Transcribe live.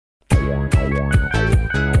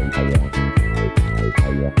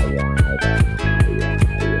And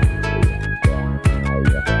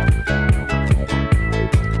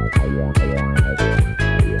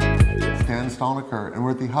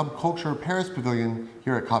we're at the Hub Culture Paris Pavilion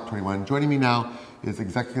here at COP21. Joining me now is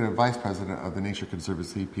Executive Vice President of the Nature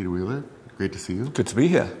Conservancy, Peter Wheeler. Great to see you. Good to be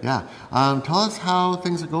here. Yeah. Tell us how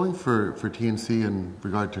things are going for TNC in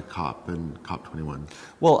regard to COP and COP21.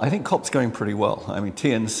 Well, I think COP's going pretty well. I mean,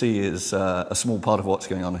 TNC is a small part of what's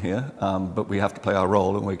going on here, but we have to play our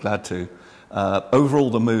role, and we're glad to. Overall,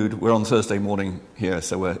 the mood, we're on Thursday morning here,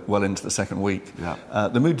 so we're well into the second week. Yeah.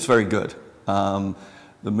 The mood's very good.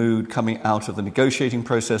 The mood coming out of the negotiating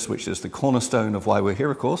process, which is the cornerstone of why we're here,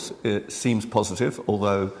 of course, it seems positive,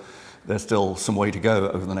 although there's still some way to go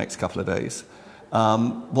over the next couple of days.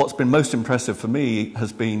 What's been most impressive for me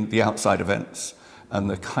has been the outside events and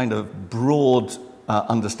the kind of broad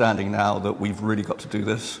understanding now that we've really got to do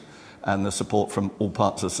this, and the support from all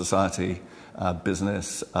parts of society,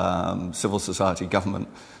 business, civil society, government,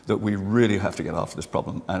 that we really have to get after this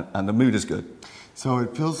problem, and the mood is good. So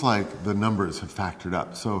it feels like the numbers have factored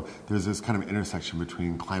up. So there's this kind of intersection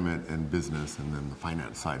between climate and business and then the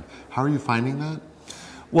finance side. How are you finding that?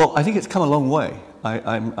 Well, I think it's come a long way.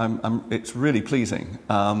 It's really pleasing.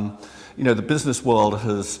 You know, the business world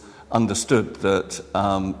has understood that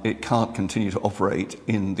it can't continue to operate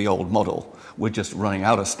in the old model. We're just running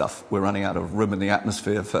out of stuff. We're running out of room in the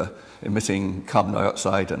atmosphere for emitting carbon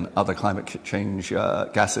dioxide and other climate change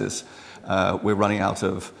gases. We're running out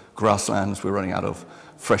of grasslands, we're running out of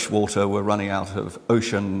fresh water, we're running out of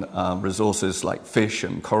ocean resources like fish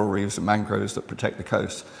and coral reefs and mangroves that protect the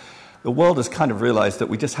coast. The world has kind of realized that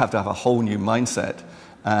we just have to have a whole new mindset,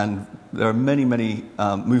 and there are many, many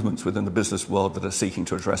movements within the business world that are seeking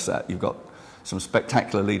to address that. You've got some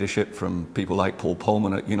spectacular leadership from people like Paul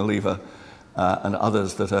Polman at Unilever and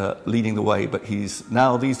others that are leading the way, but these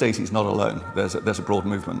days he's not alone. There's a broad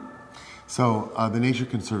movement. So the Nature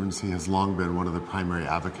Conservancy has long been one of the primary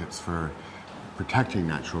advocates for protecting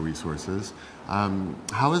natural resources.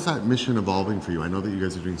 How is that mission evolving for you? I know that you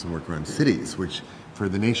guys are doing some work around cities, which for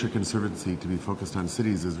the Nature Conservancy to be focused on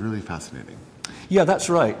cities is really fascinating. Yeah, that's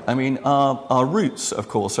right. I mean, our roots, of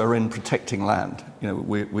course, are in protecting land. You know,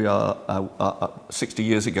 we are 60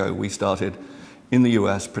 years ago, we started in the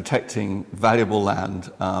US protecting valuable land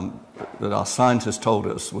that our scientists told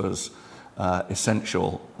us was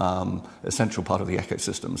essential part of the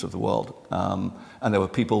ecosystems of the world. And there were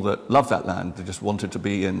people that loved that land, they just wanted to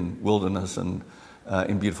be in wilderness and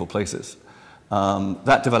in beautiful places.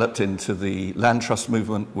 That developed into the land trust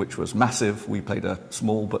movement, which was massive. We played a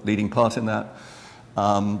small but leading part in that.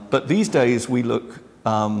 But these days we look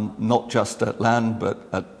not just at land, but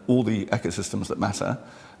at all the ecosystems that matter.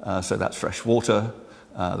 So that's fresh water,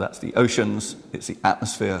 that's the oceans, it's the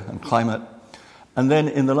atmosphere and climate. And then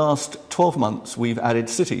in the last 12 months, we've added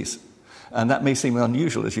cities. And that may seem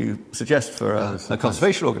unusual, as you suggest, for a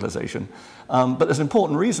conservation organization. But there's an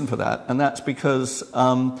important reason for that, and that's because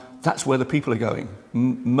that's where the people are going.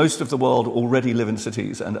 Most of the world already live in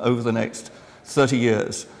cities, and over the next 30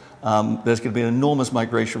 years, there's going to be an enormous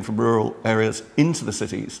migration from rural areas into the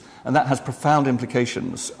cities. And that has profound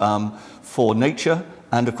implications for nature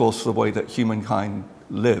and, of course, for the way that humankind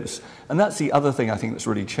lives. And that's the other thing I think that's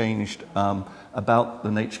really changed about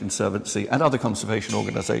the Nature Conservancy and other conservation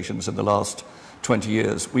organizations in the last 20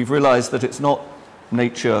 years. We've realized that it's not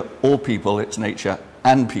nature or people, it's nature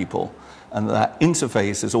and people. And that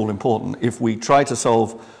interface is all important. If we try to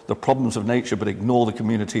solve the problems of nature but ignore the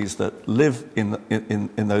communities that live in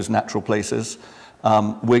those natural places,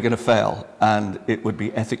 we're going to fail, and it would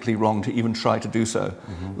be ethically wrong to even try to do so.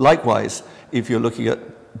 Mm-hmm. Likewise, if you're looking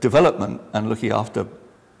at development and looking after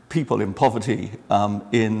people in poverty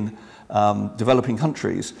in developing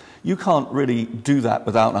countries, you can't really do that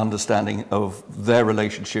without an understanding of their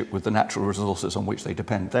relationship with the natural resources on which they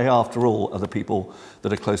depend. They, after all, are the people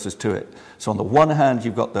that are closest to it. So on the one hand,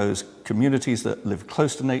 you've got those communities that live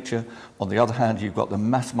close to nature. On the other hand, you've got the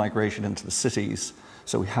mass migration into the cities.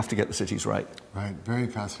 So we have to get the cities right. Right, very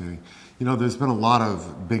fascinating. You know, there's been a lot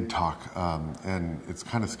of big talk, and it's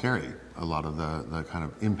kind of scary, a lot of the kind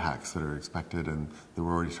of impacts that are expected and that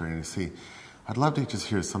we're already starting to see. I'd love to just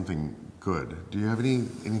hear something good. Do you have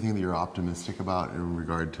anything that you're optimistic about in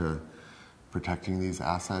regard to protecting these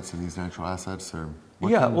assets and these natural assets? Or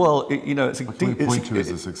yeah, well, you know, it's a point to as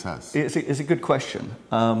a success. It's a good question.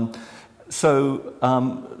 There's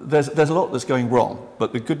a lot that's going wrong,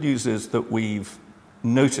 but the good news is that we've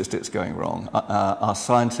noticed it's going wrong. Our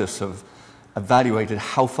scientists have evaluated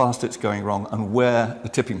how fast it's going wrong and where the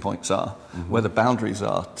tipping points are, mm-hmm. where the boundaries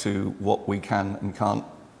are to what we can and can't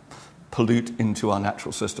pollute into our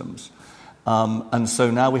natural systems. And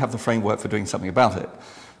so now we have the framework for doing something about it.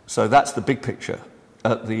 So that's the big picture.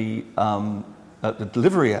 At the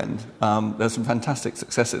delivery end, there's some fantastic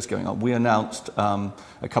successes going on. We announced a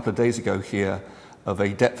couple of days ago here of a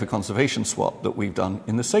debt for conservation swap that we've done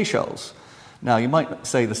in the Seychelles. Now, you might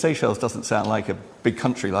say the Seychelles doesn't sound like a big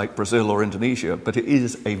country like Brazil or Indonesia, but it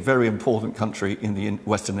is a very important country in the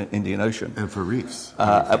Western Indian Ocean. And for reefs.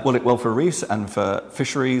 Well, for reefs and for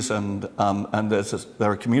fisheries, and there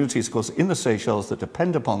are communities, of course, in the Seychelles that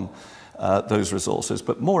depend upon those resources.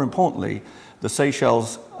 But more importantly, the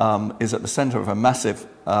Seychelles is at the center of a massive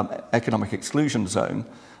economic exclusion zone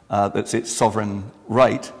that's its sovereign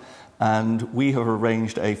right. And we have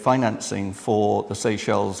arranged a financing for the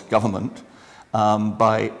Seychelles government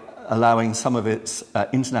by allowing some of its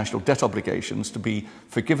international debt obligations to be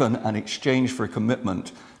forgiven and exchanged for a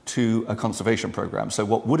commitment to a conservation program. So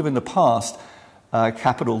what would have in the past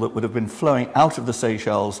capital that would have been flowing out of the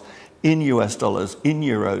Seychelles in US dollars, in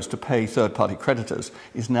euros, to pay third-party creditors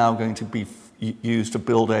is now going to be used to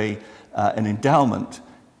build an endowment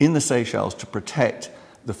in the Seychelles to protect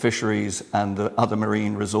the fisheries and the other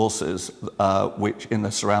marine resources which in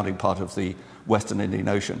the surrounding part of the Western Indian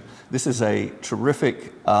Ocean. This is a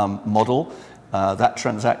terrific model. That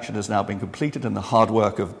transaction has now been completed, and the hard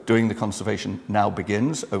work of doing the conservation now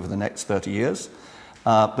begins over the next 30 years.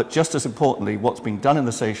 But just as importantly, what's being done in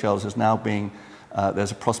the Seychelles is now being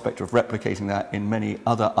there's a prospect of replicating that in many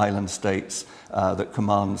other island states that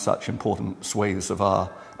command such important swathes of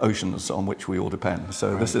our oceans on which we all depend.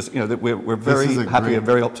 So this is, we're very happy and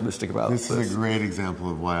very optimistic about this. This is a great example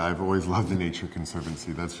of why I've always loved the Nature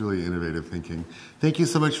Conservancy. That's really innovative thinking. Thank you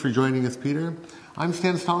so much for joining us, Peter. I'm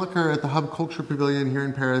Stan Stoliker at the Hub Culture Pavilion here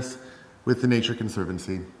in Paris with the Nature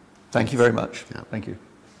Conservancy. Thank you very much. Yeah. Thank you.